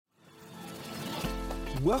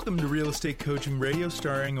Welcome to Real Estate Coaching Radio,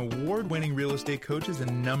 starring award-winning real estate coaches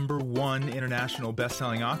and #1 international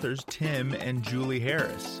best-selling authors, Tim and Julie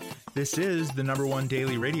Harris. This is the #1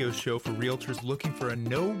 daily radio show for realtors looking for a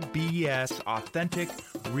no BS, authentic,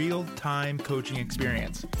 real-time coaching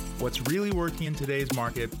experience. What's really working in today's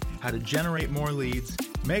market, how to generate more leads,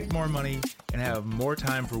 make more money, and have more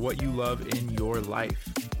time for what you love in your life.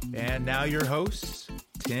 And now your hosts,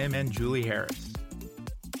 Tim and Julie Harris.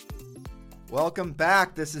 Welcome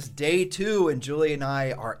back. This is day 2, and Julie and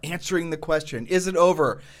I are answering the question, is it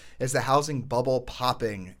over? Is the housing bubble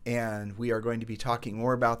popping? And we are going to be talking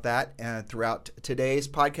more about that throughout today's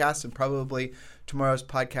podcast and probably tomorrow's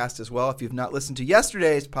podcast as well. If you've not listened to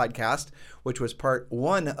yesterday's podcast, which was part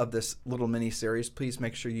 1 of this little mini-series, please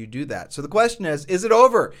make sure you do that. So the question is it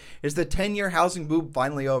over? Is the 10-year housing boom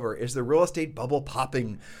finally over? Is the real estate bubble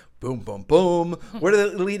popping? Boom, boom, boom. What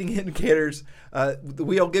are the leading indicators?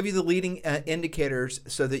 We'll give you the leading indicators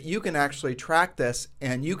so that you can actually track this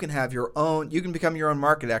and you can have your own, you can become your own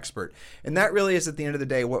market expert. And that really is at the end of the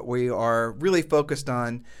day what we are really focused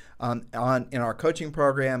on in our coaching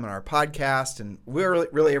program and our podcast and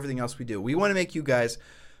really everything else we do. We want to make you guys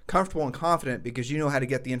comfortable and confident because you know how to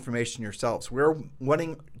get the information yourselves. We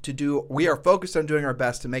are focused on doing our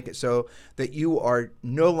best to make it so that you are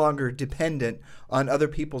no longer dependent on other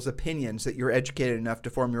people's opinions, that you're educated enough to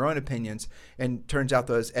form your own opinions, and turns out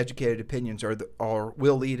those educated opinions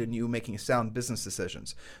will lead in you making sound business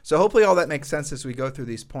decisions. So hopefully all that makes sense as we go through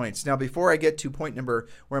these points. Now, before I get to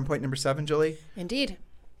we're on point number 7, Julie? Indeed,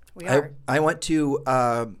 we are. I want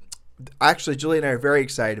to... Actually, Julie and I are very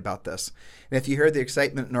excited about this. And if you hear the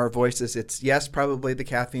excitement in our voices, it's, yes, probably the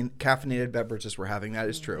caffeinated beverages we're having. That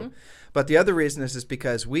is true. But the other reason is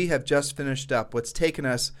because we have just finished up what's taken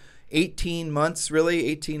us 18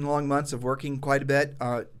 long months of working quite a bit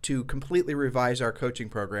to completely revise our coaching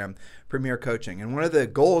program, Premier Coaching. And one of the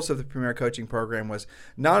goals of the Premier Coaching program was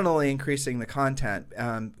not only increasing the content,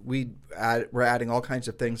 we're adding all kinds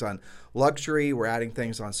of things on luxury, we're adding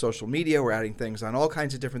things on social media, we're adding things on all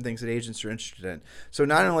kinds of different things that agents are interested in. So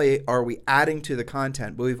not only are we adding to the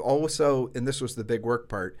content, but we've also, and this was the big work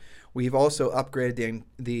part, we've also upgraded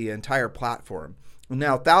the entire platform.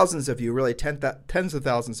 Now, thousands of you, really tens of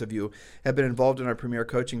thousands of you, have been involved in our Premier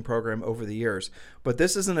Coaching program over the years. But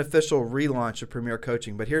this is an official relaunch of Premier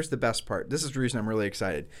Coaching. But here's the best part. This is the reason I'm really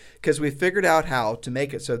excited. Because we figured out how to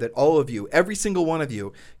make it so that all of you, every single one of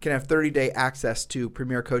you, can have 30-day access to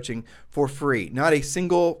Premier Coaching for free. Not a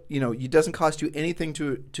single, it doesn't cost you anything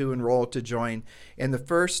to enroll, to join. And the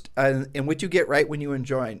first, and what you get right when you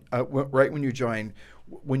join,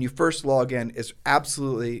 when you first log in, is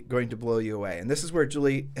absolutely going to blow you away. And this is where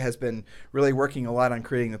Julie has been really working a lot on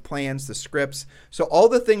creating the plans, the scripts. So all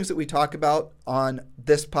the things that we talk about on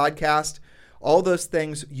this podcast, all those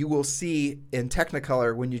things you will see in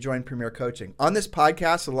Technicolor when you join Premier Coaching. On this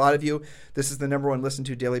podcast, a lot of you, this is the #1 listened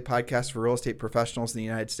to daily podcast for real estate professionals in the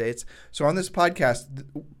United States. So on this podcast,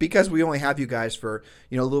 because we only have you guys for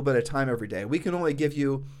a little bit of time every day, we can only give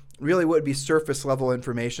you really what would be surface level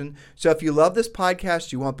information. So if you love this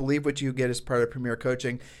podcast, you won't believe what you get as part of Premier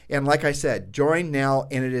Coaching. And like I said, join now,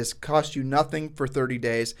 and it is cost you nothing for 30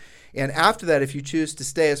 days. And after that, if you choose to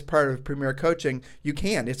stay as part of Premier Coaching, you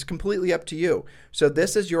can. It's completely up to you. So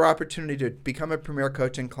this is your opportunity to become a Premier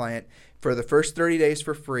Coaching client for the first 30 days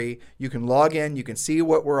for free. You can log in, you can see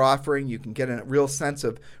what we're offering, you can get a real sense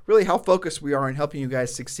of really how focused we are on helping you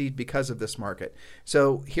guys succeed because of this market.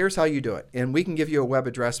 So here's how you do it. And we can give you a web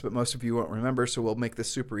address, but most of you won't remember, so we'll make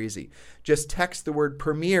this super easy. Just text the word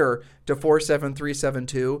Premier to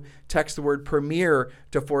 47372. Text the word Premier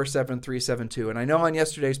to 47372. And I know on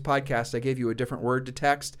yesterday's podcast I gave you a different word to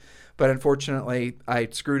text, but unfortunately, I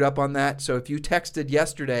screwed up on that. So if you texted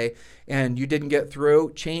yesterday and you didn't get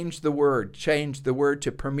through, change the word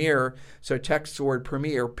to Premier. So text the word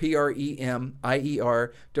Premier, Premier,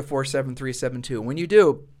 to 47372. When you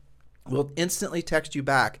do, we'll instantly text you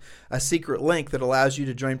back a secret link that allows you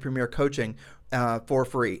to join Premier Coaching for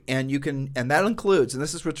free. And that includes, and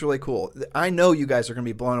this is what's really cool, I know you guys are going to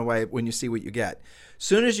be blown away when you see what you get.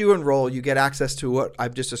 Soon as you enroll, you get access to what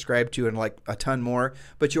I've just described to you and like a ton more.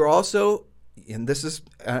 But you're also, and this is,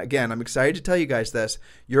 again, I'm excited to tell you guys this,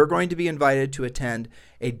 you're going to be invited to attend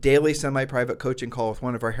a daily semi-private coaching call with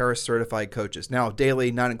one of our Harris certified coaches. Now,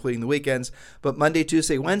 daily, not including the weekends, but Monday,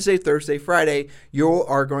 Tuesday, Wednesday, Thursday, Friday, you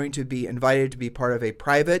are going to be invited to be part of a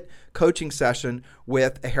private coaching session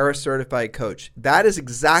with a Harris certified coach. That is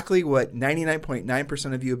exactly what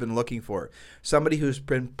 99.9% of you have been looking for. Somebody who's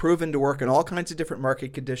been proven to work in all kinds of different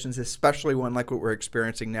market conditions, especially one like what we're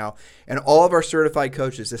experiencing now. And all of our certified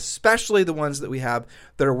coaches, especially the ones that we have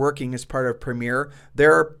that are working as part of Premier,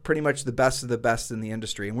 they're pretty much the best of the best in the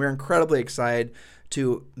industry. And we're incredibly excited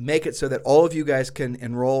to make it so that all of you guys can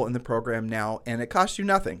enroll in the program now, and it costs you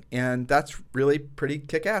nothing. And that's really pretty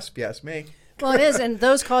kick-ass, if you ask me. Well, it is. And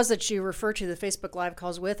those calls that you refer to, the Facebook Live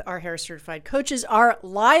calls with our Harris certified coaches, are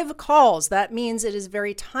live calls. That means it is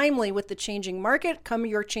very timely with the changing market, come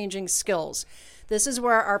your changing skills. This is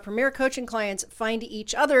where our Premier coaching clients find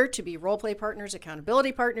each other to be role play partners,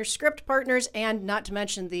 accountability partners, script partners, and not to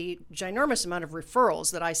mention the ginormous amount of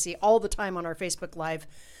referrals that I see all the time on our Facebook Live.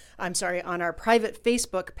 On our private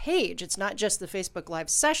Facebook page. It's not just the Facebook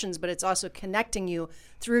Live sessions, but it's also connecting you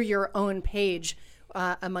through your own page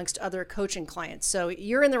amongst other coaching clients. So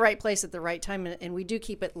you're in the right place at the right time, and we do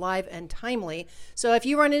keep it live and timely. So if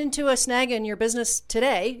you run into a snag in your business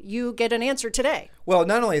today, you get an answer today. Well,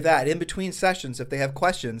 not only that, in between sessions, if they have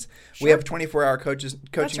questions, we have 24-hour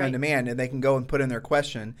coaching on demand, and they can go and put in their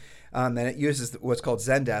question. And it uses what's called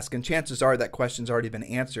Zendesk, and chances are that question's already been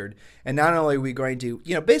answered. And not only are we going to,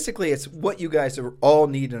 basically it's what you guys all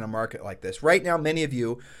need in a market like this. Right now, many of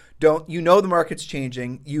you the market's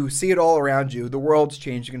changing. You see it all around you. The world's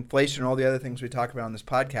changing, inflation, all the other things we talk about on this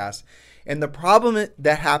podcast. And the problem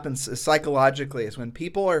that happens psychologically is when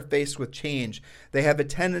people are faced with change, they have a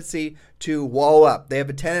tendency to wall up. They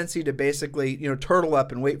have a tendency to basically, turtle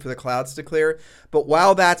up and wait for the clouds to clear. But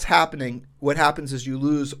while that's happening, what happens is you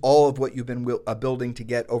lose all of what you've been building to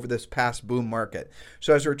get over this past boom market.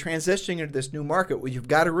 So as we're transitioning into this new market, what you've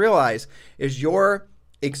got to realize is your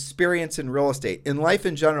experience in real estate, in life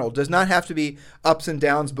in general, does not have to be ups and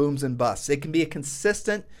downs, booms and busts. It can be a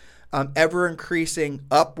consistent, ever increasing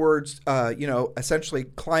upwards, essentially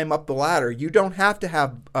climb up the ladder. You don't have to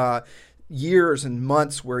have years and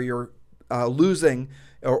months where you're losing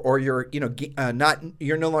or you're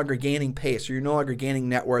no longer gaining pace, or you're no longer gaining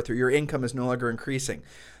net worth, or your income is no longer increasing.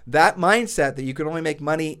 That mindset that you can only make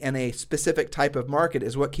money in a specific type of market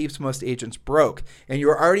is what keeps most agents broke. And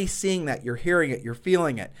you're already seeing that. You're hearing it. You're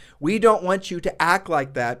feeling it. We don't want you to act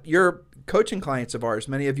like that. You're coaching clients of ours,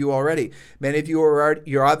 many of you already. Many of you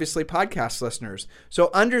you're obviously podcast listeners.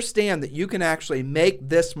 So understand that you can actually make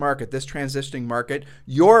this market, this transitioning market,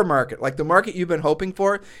 your market, like the market you've been hoping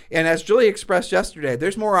for. And as Julie expressed yesterday,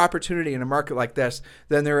 there's more opportunity in a market like this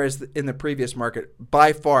than there is in the previous market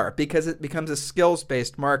by far, because it becomes a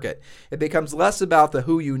skills-based market. It becomes less about the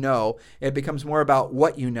who you know. It becomes more about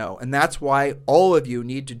what you know. And that's why all of you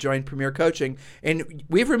need to join Premier Coaching. And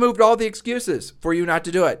we've removed all the excuses for you not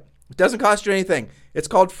to do it. It doesn't cost you anything. It's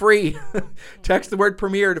called free. Text the word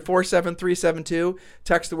Premier to 47372.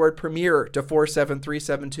 Text the word Premier to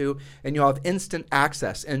 47372, and you'll have instant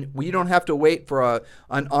access. And we don't have to wait for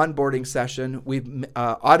an onboarding session. We've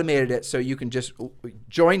automated it so you can just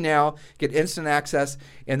join now, get instant access,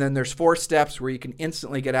 and then there's 4 steps where you can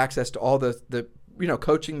instantly get access to all the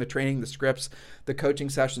coaching, the training, the scripts, the coaching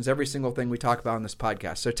sessions, every single thing we talk about on this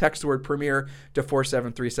podcast. So text the word Premier to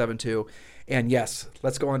 47372. And yes,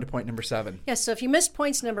 let's go on to point number 7. Yes, so if you missed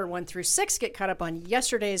points number 1 through 6, get caught up on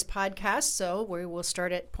yesterday's podcast. So we will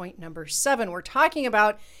start at point number 7. We're talking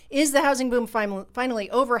about, is the housing boom finally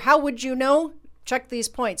over? How would you know? Check these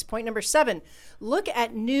points. Point number 7, look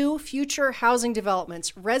at new future housing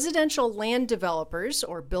developments. Residential land developers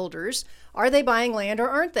or builders, are they buying land or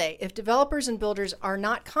aren't they? If developers and builders are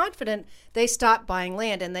not confident, they stop buying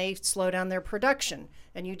land and they slow down their production.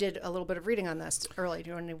 And you did a little bit of reading on this earlier. Do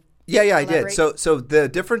you want to Yeah, I did. So the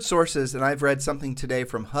different sources, and I've read something today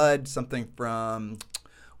from HUD, something from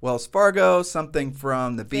Wells Fargo, something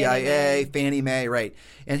from the BIA, Fannie Mae, right.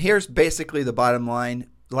 And here's basically the bottom line.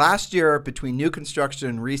 Last year, between new construction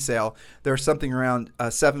and resale, there was something around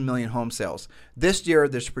 7 million home sales. This year,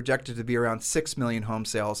 there's projected to be around 6 million home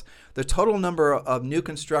sales. The total number of new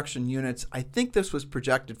construction units, I think this was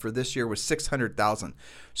projected for this year, was 600,000.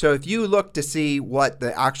 So if you look to see what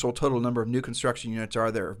the actual total number of new construction units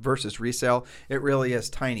are there versus resale, it really is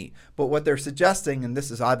tiny. But what they're suggesting, and this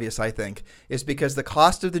is obvious, I think, is because the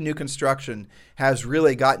cost of the new construction has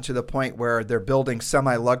really gotten to the point where they're building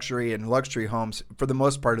semi-luxury and luxury homes for the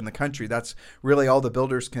most part in the country. That's really all the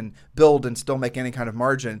builders can build and still make any kind of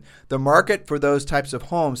margin. The market for those types of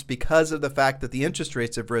homes, because of the fact that the interest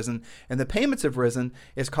rates have risen and the payments have risen,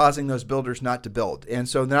 is causing those builders not to build. And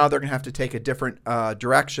so now they're going to have to take a different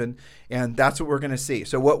direction, and that's what we're going to see.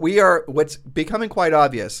 So what's becoming quite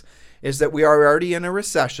obvious is that we are already in a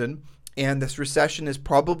recession, and this recession is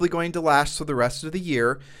probably going to last for the rest of the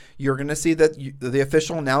year. You're going to see that the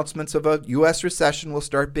official announcements of a U.S. recession will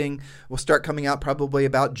start coming out probably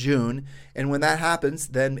about June. And when that happens,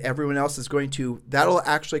 then everyone else is that'll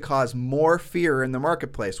actually cause more fear in the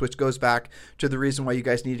marketplace, which goes back to the reason why you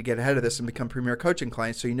guys need to get ahead of this and become Premier Coaching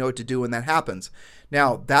clients so you know what to do when that happens.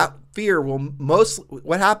 Now, that fear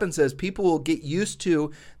what happens is people will get used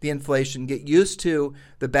to the inflation, get used to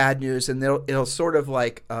the bad news, and it'll sort of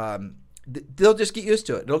like, they'll just get used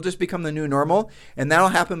to it. It'll just become the new normal, and that'll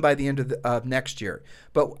happen by the end of next year.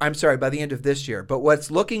 By the end of this year. But what's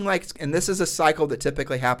looking like, and this is a cycle that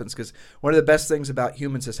typically happens because one of the best things about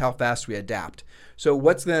humans is how fast we adapt. So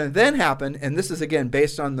what's going to then happen, and this is again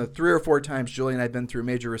based on the 3 or 4 times Julie and I have been through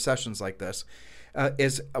major recessions like this,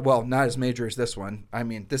 is not as major as this one. I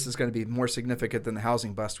mean, this is going to be more significant than the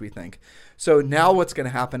housing bust, we think. So now what's going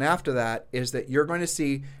to happen after that is that you're going to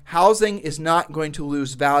see housing is not going to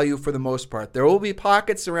lose value for the most part. There will be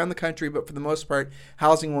pockets around the country, but for the most part,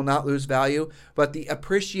 housing will not lose value. But the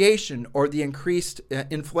appreciation or the increased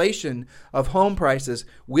inflation of home prices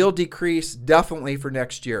will decrease definitely for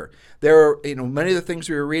next year. There are, many of the things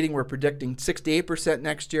we were reading were predicting 6 to 8%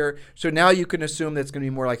 next year. So now you can assume that's going to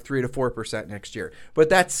be more like 3 to 4% next year. But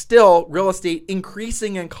that's still real estate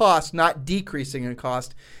increasing in cost, not decreasing in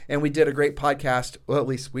cost. And we did a great podcast. Well, at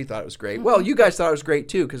least we thought it was great. Mm-hmm. Well, you guys thought it was great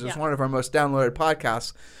too, because it was one of our most downloaded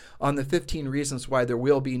podcasts on the 15 reasons why there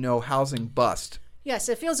will be no housing bust. Yes,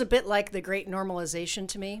 it feels a bit like the great normalization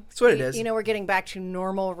to me. That's what it is. We're getting back to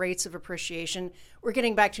normal rates of appreciation. We're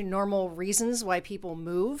getting back to normal reasons why people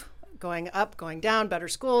move. Going up, going down, better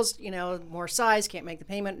schools, more size, can't make the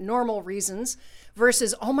payment, normal reasons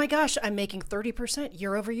versus, oh my gosh, I'm making 30%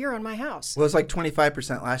 year over year on my house. Well, it was like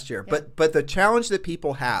 25% last year. Yeah. But the challenge that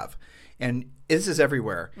people have, and this is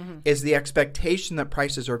everywhere, is the expectation that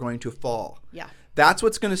prices are going to fall. Yeah. That's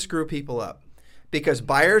what's going to screw people up because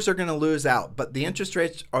buyers are going to lose out. But the interest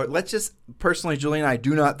rates are, personally, Julie and I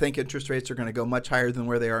do not think interest rates are going to go much higher than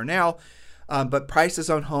where they are now. But prices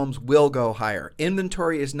on homes will go higher.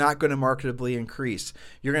 Inventory is not going to marketably increase.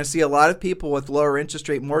 You're going to see a lot of people with lower interest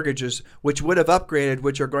rate mortgages, which would have upgraded,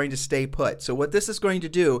 which are going to stay put. So what this is going to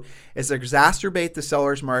do is exacerbate the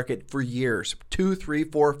seller's market for years, 2, 3,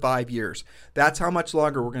 4, 5 years. That's how much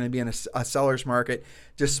longer we're going to be in a seller's market,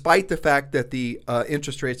 despite the fact that the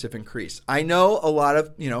interest rates have increased. I know a lot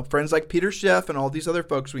of friends like Peter Schiff and all these other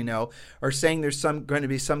folks we know are saying there's going to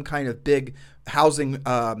be some kind of big housing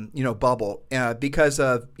bubble because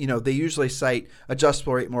of they usually cite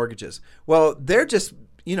adjustable rate mortgages. Well, they're just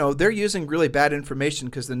they're using really bad information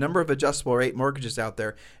because the number of adjustable rate mortgages out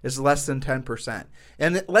there is less than 10%.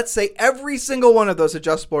 And let's say every single one of those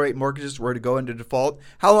adjustable rate mortgages were to go into default.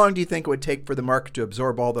 How long do you think it would take for the market to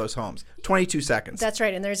absorb all those homes? 22 seconds. That's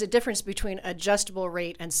right. And there's a difference between adjustable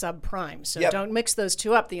rate and subprime. So don't mix those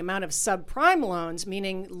two up. The amount of subprime loans,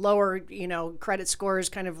 meaning lower, credit scores,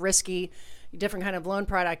 kind of risky, different kind of loan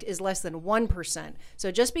product, is less than 1%.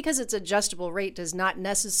 So just because it's adjustable rate does not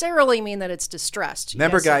necessarily mean that it's distressed.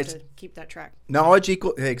 Remember, guys, have to keep that track. Knowledge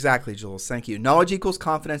equals, exactly, Jules, thank you. Knowledge equals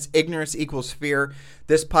confidence, ignorance equals fear.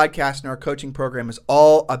 This podcast and our coaching program is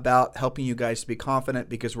all about helping you guys to be confident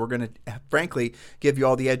because we're going to, frankly, give you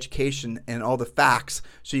all the education and all the facts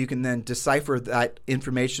so you can then decipher that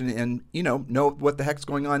information and, know what the heck's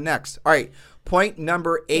going on next. All right. Point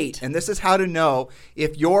number 8, and this is how to know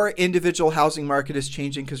if your individual housing market is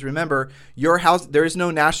changing. Because remember, there is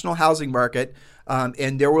no national housing market,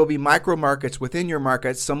 and there will be micro markets within your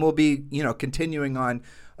market. Some will be, continuing on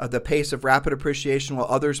the pace of rapid appreciation, while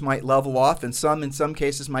others might level off, and some, in some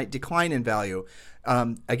cases, might decline in value.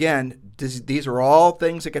 Again, these are all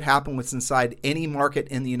things that could happen what's inside any market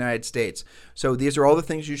in the United States. So these are all the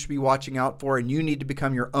things you should be watching out for, and you need to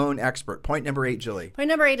become your own expert. Point number 8, Julie. Point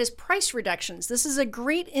number 8 is price reductions. This is a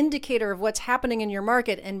great indicator of what's happening in your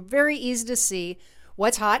market and very easy to see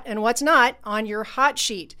what's hot and what's not on your hot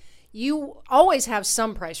sheet. You always have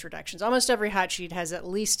some price reductions. Almost every hot sheet has at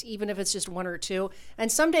least, even if it's just 1 or 2. And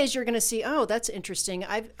some days you're going to see, oh, that's interesting.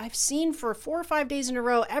 I've seen for 4 or 5 days in a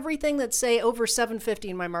row, everything that's, say, over $750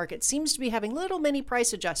 in my market seems to be having little mini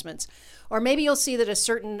price adjustments. Or maybe you'll see that a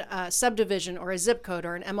certain subdivision or a zip code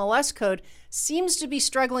or an MLS code seems to be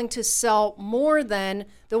struggling to sell more than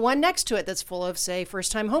the one next to it that's full of, say,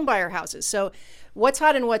 first-time homebuyer houses. So what's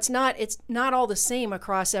hot and what's not, it's not all the same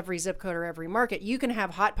across every zip code or every market. You can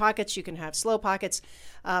have hot pockets, you can have slow pockets.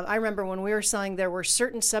 I remember when we were selling, there were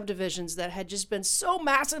certain subdivisions that had just been so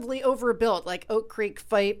massively overbuilt, like Oak Creek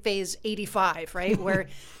Phase 85, right? Where,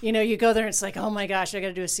 you go there and it's like, oh my gosh, I got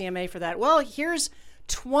to do a CMA for that. Well, here's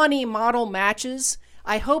 20 model matches.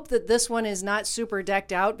 I hope that this one is not super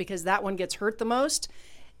decked out because that one gets hurt the most.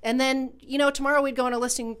 And then, tomorrow we'd go on a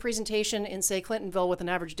listing presentation in, say, Clintonville with an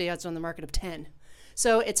average day odds on the market of 10.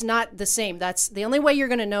 So it's not the same. That's the only way you're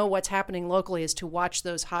going to know what's happening locally is to watch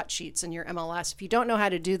those hot sheets in your MLS. If you don't know how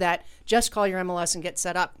to do that, just call your MLS and get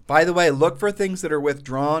set up. By the way, look for things that are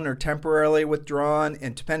withdrawn or temporarily withdrawn.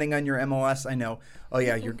 And depending on your MLS, I know. Oh,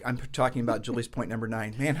 yeah, I'm talking about Julie's point number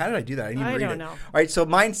 9. Man, how did I do that? I didn't even read it. I don't know. All right, so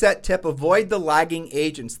mindset tip, avoid the lagging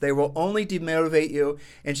agents. They will only demotivate you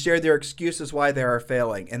and share their excuses why they are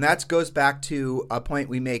failing. And that goes back to a point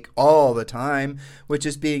we make all the time, which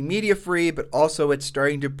is being media free, but also it's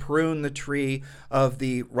starting to prune the tree of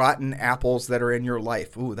the rotten apples that are in your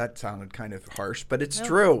life. Ooh, that sounded kind of harsh, but it's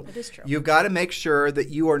true. It is true. You've got to make sure that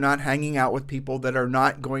you are not hanging out with people that are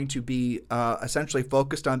not going to be essentially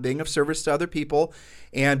focused on being of service to other people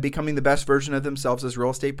and becoming the best version of themselves as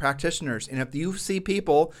real estate practitioners. And if you see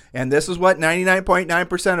people, and this is what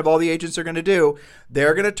 99.9% of all the agents are going to do,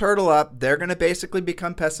 they're going to turtle up. They're going to basically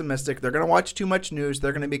become pessimistic. They're going to watch too much news.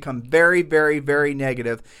 They're going to become very, very, very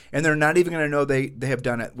negative, and they're not even going to know they have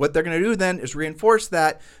done it. What they're going to do then is reinforce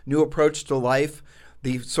that new approach to life.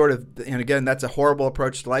 And again, that's a horrible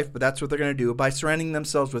approach to life, but that's what they're going to do by surrounding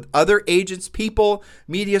themselves with other agents, people,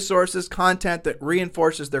 media sources, content that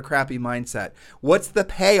reinforces their crappy mindset. What's the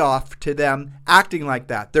payoff to them acting like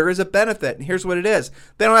that? There is a benefit, and here's what it is.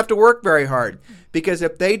 They don't have to work very hard, because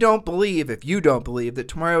if you don't believe that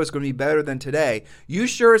tomorrow is going to be better than today, you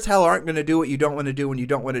sure as hell aren't going to do what you don't want to do when you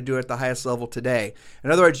don't want to do it at the highest level today. In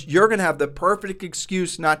other words, you're going to have the perfect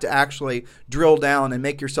excuse not to actually drill down and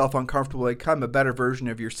make yourself uncomfortable and become a better version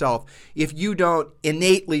of yourself if you don't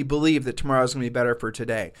innately believe that tomorrow is going to be better for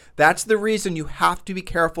today. That's the reason you have to be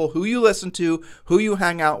careful who you listen to, who you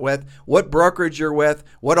hang out with, what brokerage you're with,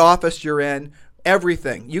 what office you're in.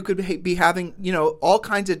 Everything. You could be having, all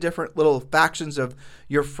kinds of different little factions of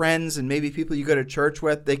your friends and maybe people you go to church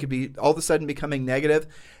with. They could be all of a sudden becoming negative.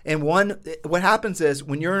 And what happens is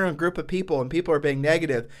when you're in a group of people and people are being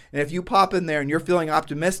negative, and if you pop in there and you're feeling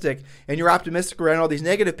optimistic and you're optimistic around all these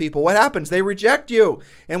negative people, what happens? They reject you.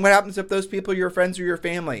 And what happens if those people are your friends or your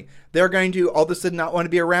family? They're going to all of a sudden not want to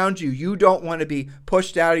be around you. You don't want to be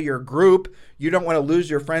pushed out of your group. You don't want to lose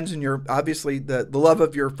your friends and obviously the love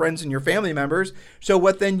of your friends and your family members. So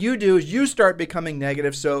what then you do is you start becoming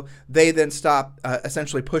negative, so they then stop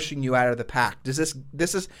essentially pushing you out of the pack. This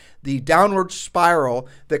is the downward spiral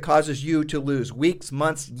that causes you to lose weeks,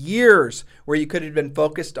 months, years where you could have been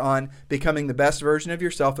focused on becoming the best version of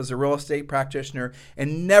yourself as a real estate practitioner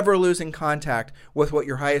and never losing contact with what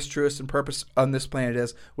your highest, truest, and purpose on this planet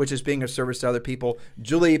is, which is being of service to other people.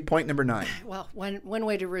 Julie, point number 9. Well, one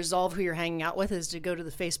way to resolve who you're hanging out with is to go to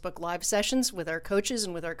the Facebook Live sessions with our coaches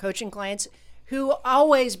and with our coaching clients who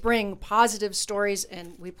always bring positive stories,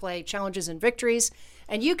 and we play challenges and victories.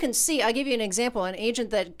 And you can see, I'll give you an example, an agent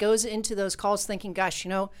that goes into those calls thinking, gosh,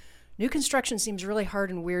 new construction seems really hard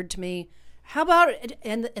and weird to me. How about it?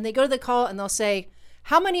 And they go to the call and they'll say,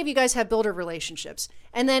 how many of you guys have builder relationships?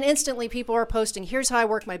 And then instantly people are posting, here's how I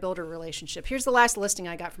work my builder relationship. Here's the last listing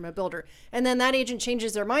I got from a builder. And then that agent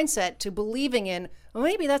changes their mindset to believing in, well,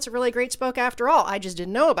 maybe that's a really great spoke after all. I just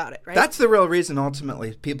didn't know about it, right? That's the real reason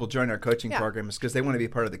ultimately people join our coaching program is because they want to be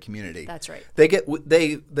part of the community. That's right.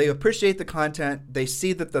 They appreciate the content. They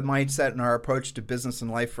see that the mindset and our approach to business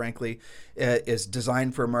and life, frankly, is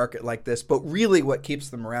designed for a market like this. But really what keeps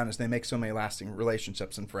them around is they make so many lasting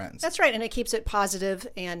relationships and friends. That's right. And it keeps it positive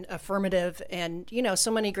and affirmative and, so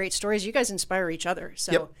many great stories. You guys inspire each other.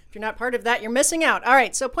 So if you're not part of that, you're missing out. All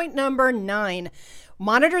right. So point number 9.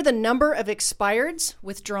 Monitor the number of expireds,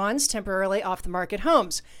 withdrawns, temporarily off the market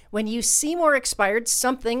homes. When you see more expireds,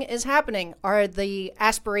 something is happening. Are the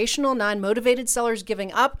aspirational, non-motivated sellers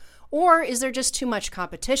giving up? Or is there just too much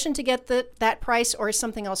competition to get that price, or is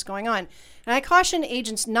something else going on? And I caution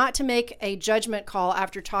agents not to make a judgment call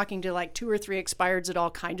after talking to like 2 or 3 expireds that all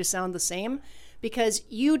kind of sound the same, because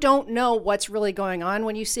you don't know what's really going on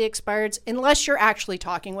when you see expireds unless you're actually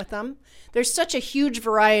talking with them. There's such a huge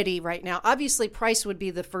variety right now. Obviously, price would be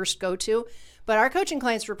the first go-to, but our coaching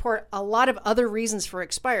clients report a lot of other reasons for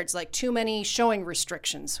expireds, like too many showing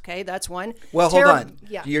restrictions. Okay, that's one. Well, hold on.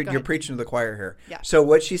 Yeah, you're preaching to the choir here. Yeah. So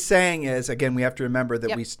what she's saying is, again, we have to remember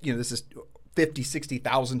that this is 50,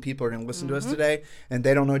 60,000 people are going to listen to us today, and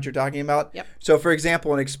they don't know what you're talking about. Yep. So, for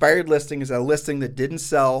example, an expired listing is a listing that didn't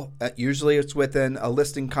sell. Usually it's within a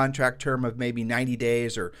listing contract term of maybe 90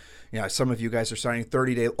 days or some of you guys are signing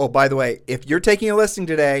 30-day. Oh, by the way, if you're taking a listing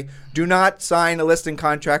today, do not sign a listing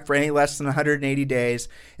contract for any less than 180 days.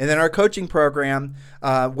 And then our coaching program,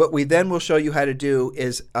 what we then will show you how to do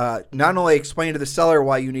is not only explain to the seller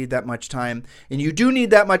why you need that much time, and you do need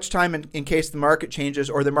that much time in case the market changes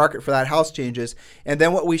or the market for that house changes. And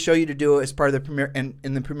then what we show you to do as part of the Premier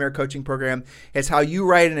in the Premier Coaching Program is how you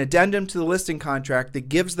write an addendum to the listing contract that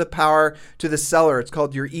gives the power to the seller. It's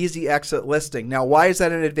called your easy exit listing. Now, why is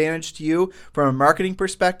that an advantage to you from a marketing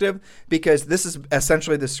perspective? Because this is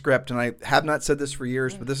essentially the script, and I have not said this for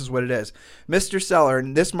years, but this is what it is. Mr. Seller,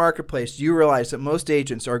 in this marketplace, you realize that most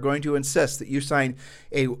agents are going to insist that you sign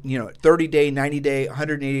a 30-day, 90-day,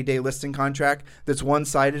 180-day listing contract that's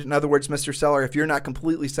one-sided. In other words, Mr. Seller, if you're not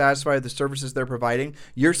completely satisfied with the services they're providing,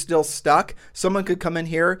 you're still stuck. Someone could come in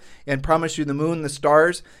here and promise you the moon, the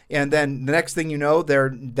stars, and then the next thing you know, they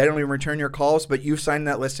don't even return your calls, but you've signed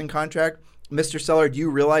that listing contract. Mr. Seller, do you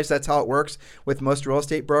realize that's how it works with most real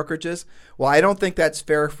estate brokerages? Well, I don't think that's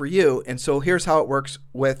fair for you. And so here's how it works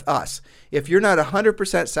with us. If you're not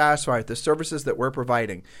 100% satisfied with the services that we're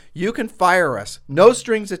providing, you can fire us, no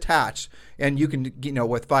strings attached. And you can,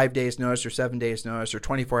 with 5 days notice or 7 days notice or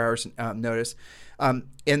 24 hours notice.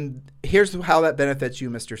 And here's how that benefits you,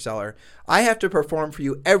 Mr. Seller. I have to perform for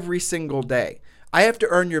you every single day. I have to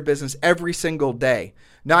earn your business every single day,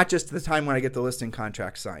 not just the time when I get the listing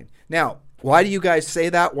contract signed. Now, why do you guys say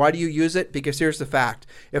that? Why do you use it? Because here's the fact.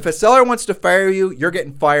 If a seller wants to fire you, you're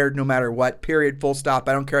getting fired no matter what, period, full stop.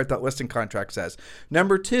 I don't care what that listing contract says.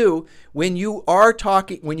 Number two, when you are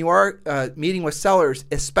meeting with sellers,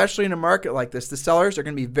 especially in a market like this, the sellers are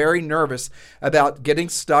going to be very nervous about getting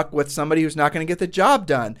stuck with somebody who's not going to get the job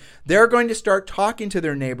done. They're going to start talking to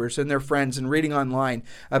their neighbors and their friends and reading online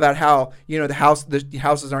about how, the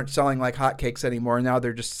houses aren't selling like hotcakes anymore. Now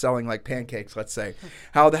they're just selling like pancakes, let's say.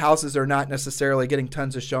 How the houses are not necessarily getting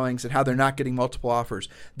tons of showings and how they're not getting multiple offers.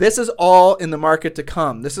 This is all in the market to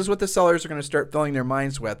come. This is what the sellers are going to start filling their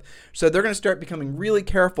minds with. So they're going to start becoming really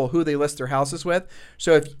careful who they list their houses with.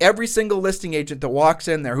 So if every single listing agent that walks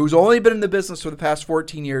in there, who's only been in the business for the past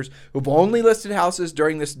 14 years, who've only listed houses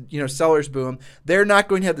during this, seller's boom, they're not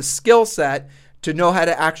going to have the skill set to know how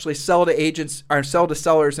to actually sell to agents or sell to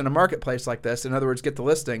sellers in a marketplace like this. In other words, get the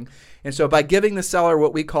listing. And so by giving the seller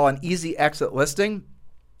what we call an easy exit listing,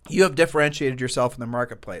 you have differentiated yourself in the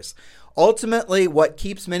marketplace. Ultimately, what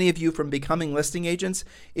keeps many of you from becoming listing agents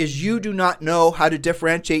is you do not know how to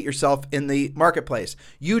differentiate yourself in the marketplace.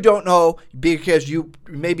 You don't know because you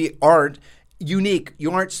maybe aren't unique. You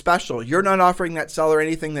aren't special. You're not offering that seller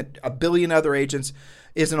anything that a billion other agents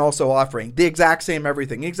isn't also offering. The exact same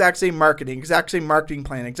everything, exact same marketing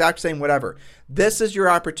plan, exact same whatever. This is your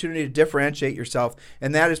opportunity to differentiate yourself,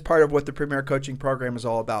 and that is part of what the Premier Coaching Program is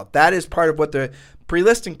all about. That is part of what the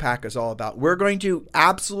pre-listing pack is all about. We're going to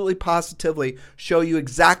absolutely positively show you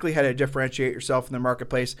exactly how to differentiate yourself in the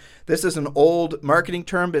marketplace. This is an old marketing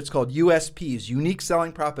term, but it's called USPs, unique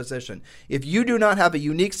selling proposition. If you do not have a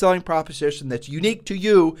unique selling proposition that's unique to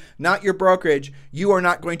you, not your brokerage, you are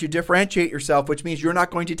not going to differentiate yourself, which means you're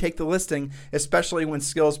not going to take the listing, especially when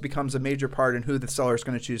skills becomes a major part in who the seller is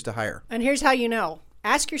going to choose to hire. And here's how you know.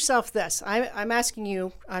 Ask yourself this. I'm asking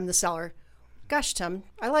you, I'm the seller. Gosh, Tim,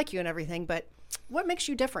 I like you and everything, but what makes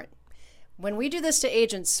you different? When we do this to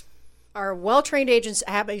agents, our well-trained agents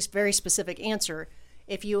have a very specific answer.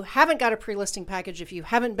 If you haven't got a pre-listing package, if you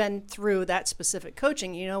haven't been through that specific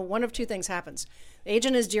coaching, one of two things happens. The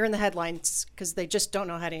agent is deer in the headlines because they just don't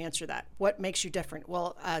know how to answer that. What makes you different?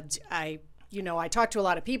 Well, I talk to a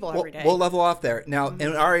lot of people every day. We'll level off there. Now,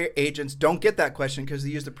 and our agents don't get that question because they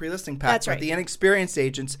use the pre-listing pack. That's right. But the inexperienced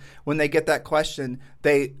agents, when they get that question,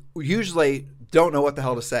 they usually don't know what the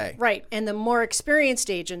hell to say. Right. And the more experienced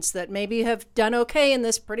agents that maybe have done okay in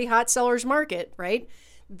this pretty hot seller's market, right?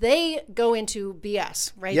 They go into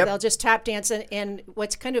BS, right? Yep. They'll just tap dance. And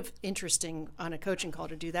what's kind of interesting on a coaching call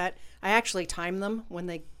to do that, I actually time them when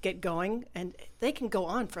they get going, and they can go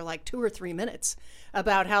on for like 2 or 3 minutes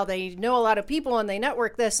about how they know a lot of people and they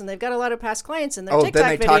network this and they've got a lot of past clients and their TikTok then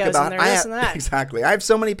they videos talk about, and their this and that. Exactly. I have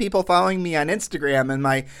so many people following me on Instagram and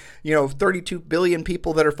my, 32 billion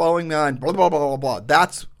people that are following me on blah, blah, blah, blah, blah.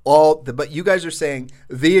 That's all. But you guys are saying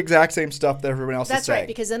the exact same stuff that everyone else is saying. That's right,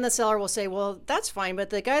 because then the seller will say, well, that's fine, but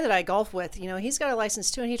the guy that I golf with, he's got a license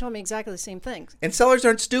too, and he told me exactly the same thing. And sellers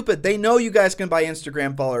aren't stupid. They know you guys can buy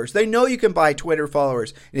Instagram followers. They know you can buy Twitter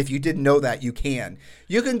followers. And if you didn't know that, you can.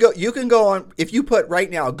 You can go on, if you put right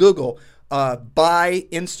now, Google, buy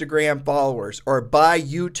Instagram followers or buy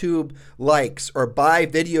YouTube likes or buy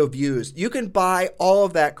video views. You can buy all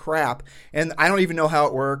of that crap. And I don't even know how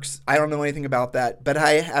it works. I don't know anything about that. But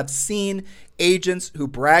I have seen agents who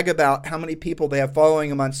brag about how many people they have following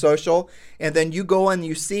them on social, and then you go and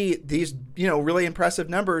you see these, really impressive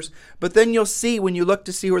numbers, but then you'll see when you look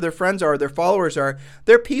to see where their friends are, their followers are,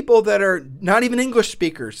 they're people that are not even English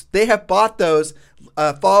speakers. They have bought those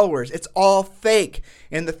followers. It's all fake.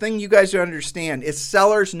 And the thing you guys don't understand is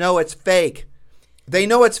sellers know it's fake. They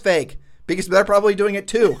know it's fake because they're probably doing it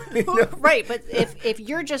too. Right, but if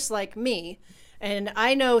you're just like me, and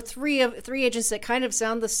I know three agents that kind of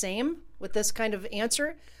sound the same with this kind of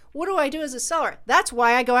answer, what do I do as a seller? That's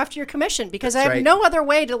why I go after your commission, because I have no other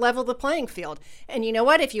way to level the playing field. And you know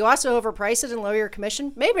what? If you also overprice it and lower your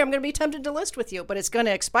commission, maybe I'm going to be tempted to list with you, but it's going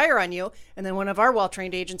to expire on you. And then one of our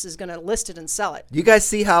well-trained agents is going to list it and sell it. You guys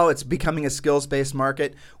see how it's becoming a skills-based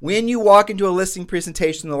market? When you walk into a listing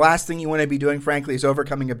presentation, the last thing you want to be doing, frankly, is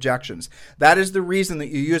overcoming objections. That is the reason that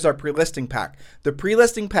you use our pre-listing pack. The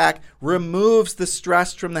pre-listing pack removes the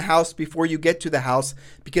stress from the house before you get to the house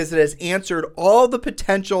because it has answered all the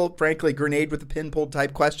potential, frankly, grenade with a pin pulled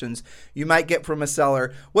type questions you might get from a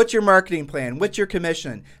seller. What's your marketing plan? What's your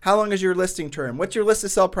commission? How long is your listing term? What's your list to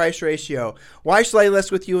sell price ratio? Why should I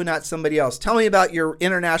list with you and not somebody else? Tell me about your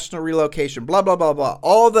international relocation, blah, blah, blah, blah.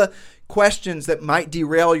 All the questions that might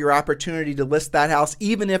derail your opportunity to list that house,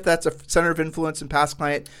 even if that's a center of influence and past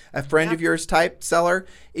client, a friend of yours type seller,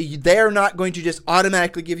 they're not going to just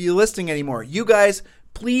automatically give you a listing anymore. You guys,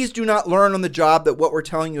 please do not learn on the job that what we're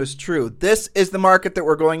telling you is true. This is the market that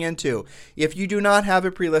we're going into. If you do not have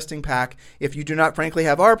a pre-listing pack, if you do not, frankly,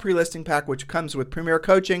 have our pre-listing pack, which comes with Premier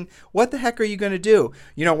Coaching, what the heck are you going to do?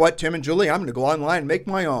 You know what, Tim and Julie, I'm going to go online and make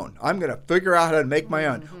my own. I'm going to figure out how to make my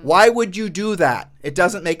own. Why would you do that? It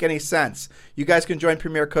doesn't make any sense. You guys can join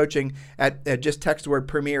Premier Coaching at just text the word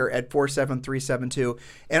Premier at 47372.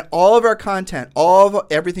 And all of our content,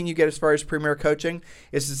 everything you get as far as Premier Coaching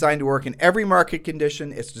is designed to work in every market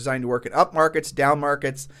condition. It's designed to work in up markets, down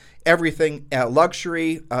markets, everything,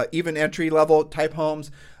 luxury, even entry-level type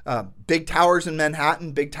homes, big towers in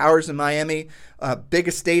Manhattan, big towers in Miami, big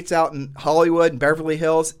estates out in Hollywood and Beverly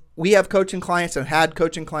Hills. We have coaching clients and had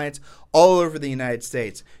coaching clients all over the United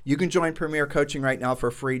States. You can join Premier Coaching right now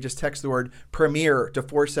for free. Just text the word Premier to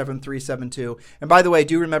 47372. And by the way,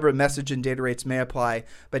 do remember message and data rates may apply,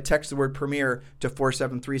 but text the word Premier to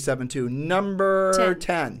 47372. Number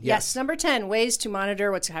 10. Yes, number 10, ways to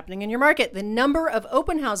monitor what's happening in your market. The number of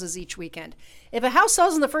open houses each weekend. If a house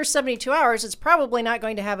sells in the first 72 hours, it's probably not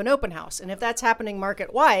going to have an open house. And if that's happening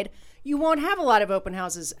market-wide, you won't have a lot of open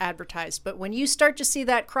houses advertised. But when you start to see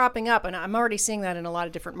that cropping up, and I'm already seeing that in a lot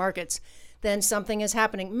of different markets, then something is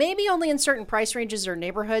happening. Maybe only in certain price ranges or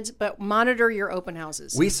neighborhoods, but monitor your open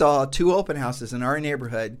houses. We saw 2 open houses in our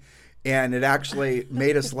neighborhood, and it actually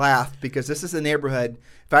made us laugh because this is a neighborhood.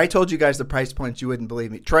 If I told you guys the price points, you wouldn't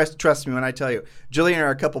believe me. Trust me when I tell you. Julie and I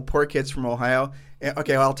are a couple poor kids from Ohio.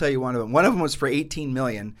 Okay, I'll tell you one of them. One of them was for $18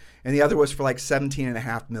 million, and the other was for like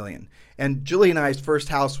 $17.5 million. And Julie and I's first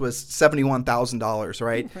house was $71,000,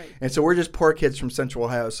 right? And so we're just poor kids from Central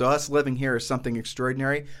Ohio. So us living here is something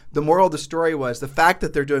extraordinary. The moral of the story was the fact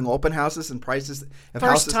that they're doing open houses and prices of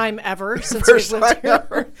houses. First time ever since we've lived here.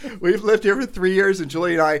 Ever. We've lived here for 3 years, and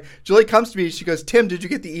Julie comes to me, she goes, Tim, did you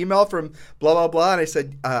get the email from blah, blah, blah? And I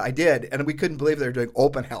said, I did. And we couldn't believe they were doing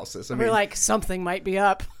open houses. We're like, something might be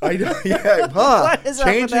up. I know, yeah.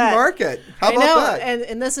 Changing market. How about that?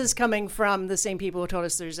 And this is coming from the same people who told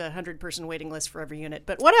us there's a 100-person waiting list for every unit.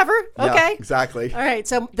 But whatever. Okay. Yeah, exactly. All right.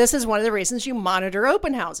 So this is one of the reasons you monitor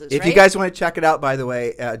open houses. If you guys want to check it out, by the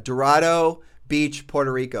way, Dorado Beach,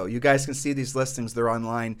 Puerto Rico. You guys can see these listings. They're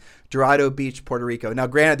online. Dorado Beach, Puerto Rico. Now,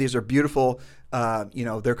 granted, these are beautiful. They're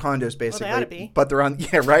condos basically, well, they ought to be. But they're on.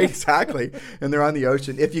 Yeah, right. Exactly. And they're on the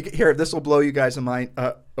ocean. This will blow you guys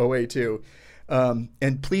away too.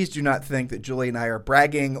 And please do not think that Julie and I are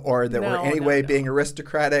bragging or that we're in any way being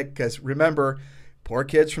aristocratic, because remember, poor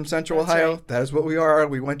kids from Central Ohio, right. That is what we are.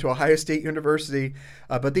 We went to Ohio State University.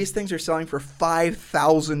 But these things are selling for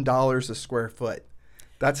 $5,000 a square foot.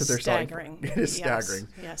 That's what they're staggering. selling for. It is staggering.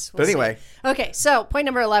 Yes. But anyway. See. Okay, so point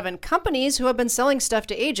number 11. Companies who have been selling stuff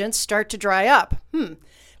to agents start to dry up.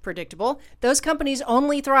 Predictable. Those companies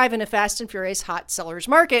only thrive in a fast and furious hot seller's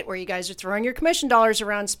market where you guys are throwing your commission dollars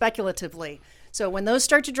around speculatively. So when those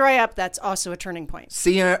start to dry up, that's also a turning point.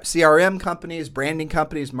 CRM companies, branding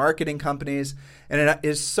companies, marketing companies. And it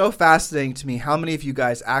is so fascinating to me how many of you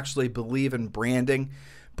guys actually believe in branding.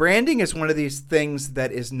 Branding is one of these things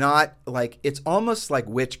that is not like, it's almost like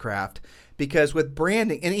witchcraft, because with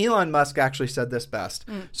branding, and Elon Musk actually said this best.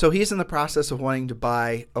 So he's in the process of wanting to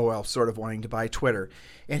buy Twitter.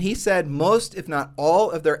 And he said most, if not all,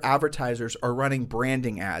 of their advertisers are running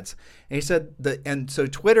branding ads. And he said so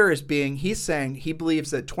Twitter is he's saying he believes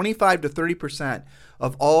that 25 to 30%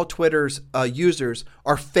 of all Twitter's users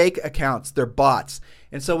are fake accounts. They're bots.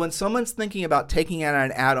 And so when someone's thinking about taking out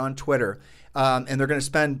an ad on Twitter, and they're going to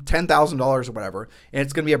spend $10,000 or whatever, and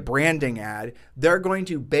it's going to be a branding ad, they're going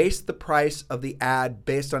to base the price of the ad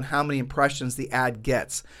based on how many impressions the ad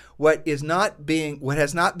gets. What has not been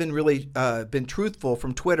really been truthful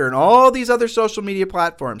from Twitter and all these other social media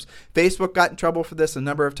platforms, Facebook got in trouble for this a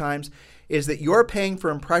number of times, is that you're paying for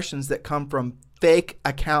impressions that come from fake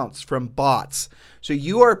accounts, from bots. So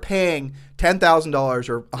you are paying $10,000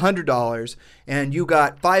 or $100 and you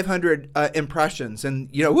got 500 impressions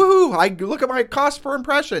and, woohoo, I look at my cost per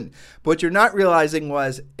impression. But what you're not realizing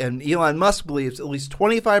was, and Elon Musk believes, at least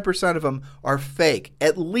 25% of them are fake.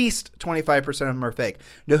 At least 25% of them are fake.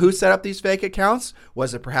 Now, who set up these fake accounts?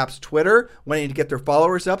 Was it perhaps Twitter wanting to get their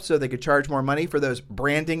followers up so they could charge more money for those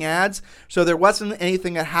branding ads? So there wasn't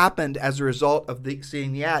anything that happened as a result of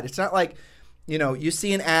seeing the ad. It's not like, you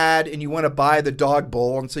see an ad and you want to buy the dog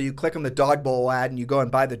bowl, and so you click on the dog bowl ad and you go and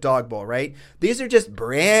buy the dog bowl, right? These are just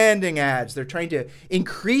branding ads. They're trying to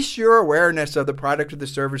increase your awareness of the product or the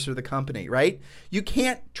service or the company, right? You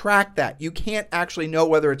can't track that. You can't actually know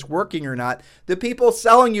whether it's working or not. The people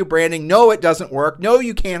selling you branding know it doesn't work. No,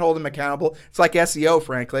 you can't hold them accountable. It's like SEO,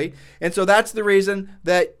 frankly. And so that's the reason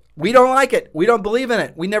that we don't like it. We don't believe in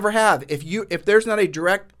it. We never have. If there's not a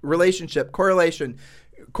direct correlation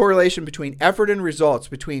between effort and results,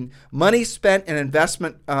 between money spent and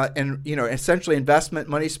investment, essentially investment,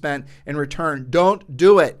 money spent and return, don't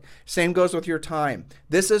do it. Same goes with your time.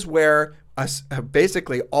 This is where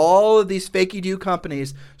basically all of these fakey-do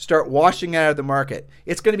companies start washing out of the market.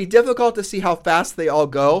 It's going to be difficult to see how fast they all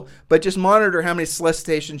go, but just monitor how many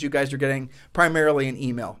solicitations you guys are getting primarily in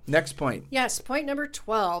email. Next point. Yes, point number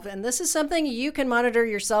 12. And this is something you can monitor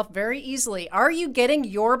yourself very easily. Are you getting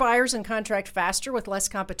your buyers in contract faster with less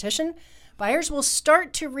competition? Buyers will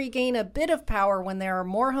start to regain a bit of power when there are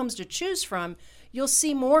more homes to choose from. You'll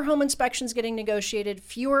see more home inspections getting negotiated,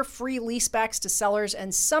 fewer free leasebacks to sellers,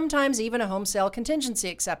 and sometimes even a home sale contingency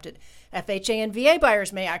accepted. FHA and VA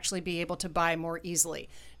buyers may actually be able to buy more easily.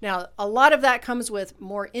 Now, a lot of that comes with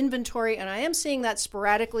more inventory, and I am seeing that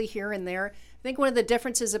sporadically here and there. I think one of the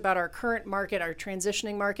differences about our current market, our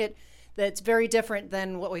transitioning market, that's very different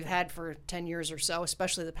than what we've had for 10 years or so,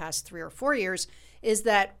 especially the past 3 or 4 years, is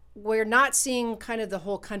that we're not seeing kind of the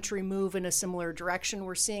whole country move in a similar direction.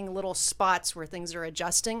 We're seeing little spots where things are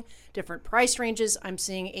adjusting, different price ranges. I'm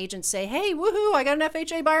seeing agents say, hey, woohoo, I got an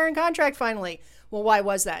FHA buyer in contract finally. Well, why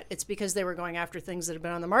was that? It's because they were going after things that have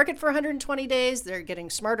been on the market for 120 days. They're getting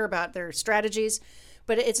smarter about their strategies,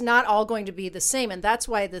 but it's not all going to be the same. And that's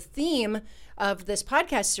why the theme of this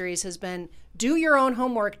podcast series has been do your own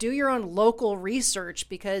homework, do your own local research,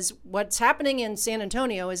 because what's happening in San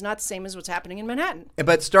Antonio is not the same as what's happening in Manhattan.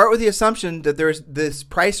 But start with the assumption that there's this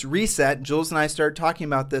price reset. Jules and I started talking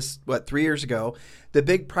about this, 3 years ago? The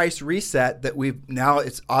big price reset that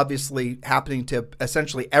it's obviously happening to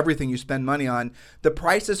essentially everything you spend money on. The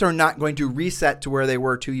prices are not going to reset to where they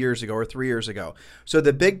were 2 years ago or 3 years ago. So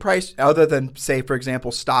the big price, other than say, for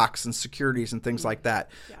example, stocks and securities and things like that.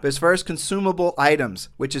 Yeah. But as far as consumable items,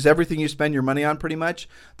 which is everything you spend your money on pretty much,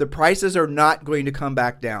 the prices are not going to come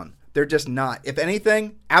back down. They're just not. If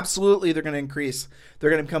anything, absolutely they're going to increase. They're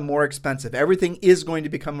going to become more expensive. Everything is going to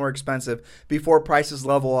become more expensive before prices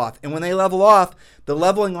level off. And when they level off, the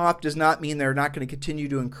leveling off does not mean they're not going to continue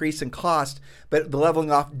to increase in cost, but the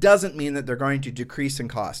leveling off doesn't mean that they're going to decrease in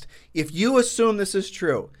cost. If you assume this is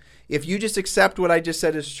true, if you just accept what I just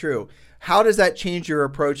said is true, how does that change your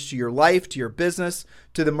approach to your life, to your business,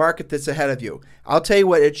 to the market that's ahead of you? I'll tell you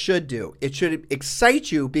what it should do. It should excite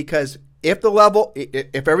you, because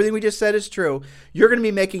if everything we just said is true, you're going to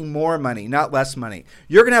be making more money, not less money.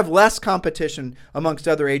 You're going to have less competition amongst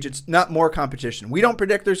other agents, not more competition. We don't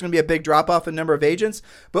predict there's going to be a big drop-off in the number of agents,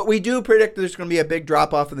 but we do predict there's going to be a big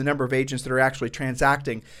drop-off in the number of agents that are actually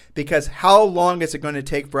transacting, because how long is it going to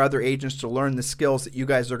take for other agents to learn the skills that you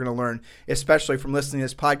guys are going to learn, especially from listening to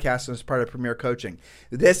this podcast and as part of Premier Coaching?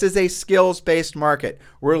 This is a skills-based market.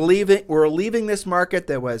 We're leaving this market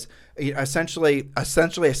that was essentially a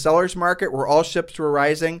seller's market where all ships were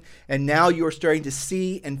rising, and now you're starting to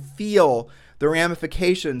see and feel the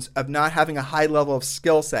ramifications of not having a high level of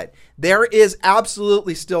skill set. There is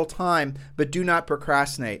absolutely still time, but do not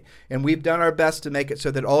procrastinate. And we've done our best to make it so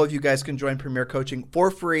that all of you guys can join Premier Coaching for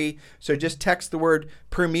free. So just text the word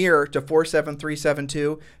Premier to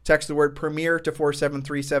 47372. Text the word Premier to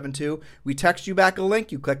 47372. We text you back a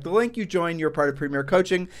link. You click the link, you join, you're part of Premier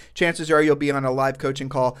Coaching. Chances are you'll be on a live coaching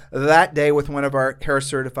call that day with one of our Harris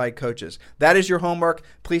certified coaches. That is your homework.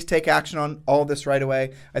 Please take action on all this right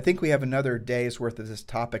away. I think we have another day's worth of this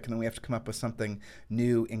topic, and then we have to come up with something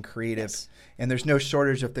new and creative. Yes. And there's no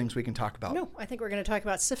shortage of things we can talk about. No, I think we're going to talk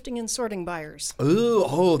about sifting and sorting buyers.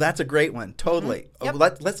 Oh, that's a great one. Totally. Mm-hmm.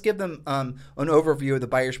 Yep. Let's give them an overview of the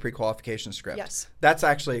buyer's pre-qualification script. Yes. That's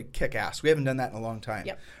actually kick-ass. We haven't done that in a long time.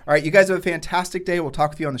 Yep. All right, you guys have a fantastic day. We'll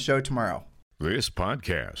talk with you on the show tomorrow. This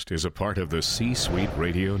podcast is a part of the C-Suite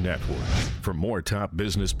Radio Network. For more top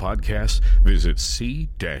business podcasts, visit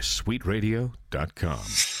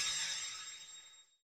c-suiteradio.com.